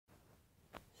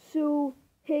So,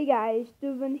 hey guys,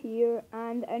 Duvin here,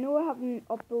 and I know I haven't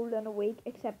uploaded in a week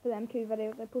except for them 2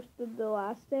 videos I posted the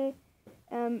last day.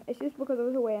 It's just because I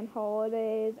was away on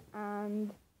holidays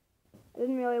and I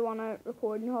didn't really want to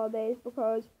record on holidays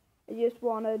because I just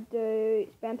wanted to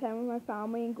spend time with my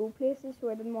family and go places, so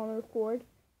I didn't want to record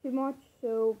too much.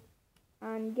 So,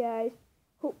 and guys,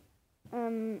 hope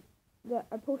that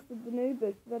I posted the new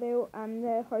book video and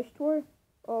the house tour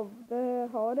of the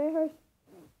holiday house.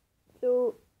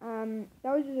 So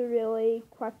that was just a really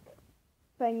quick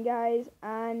thing, guys,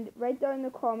 and write down in the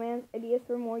comments ideas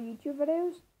for more YouTube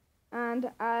videos, and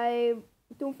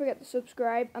don't forget to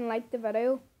subscribe and like the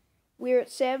video. We're at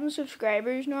 7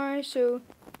 subscribers now, so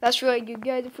that's really good,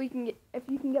 guys. If you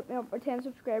can get me up by 10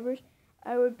 subscribers,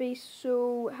 I would be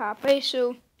so happy.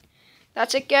 So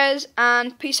that's it, guys,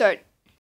 and peace out.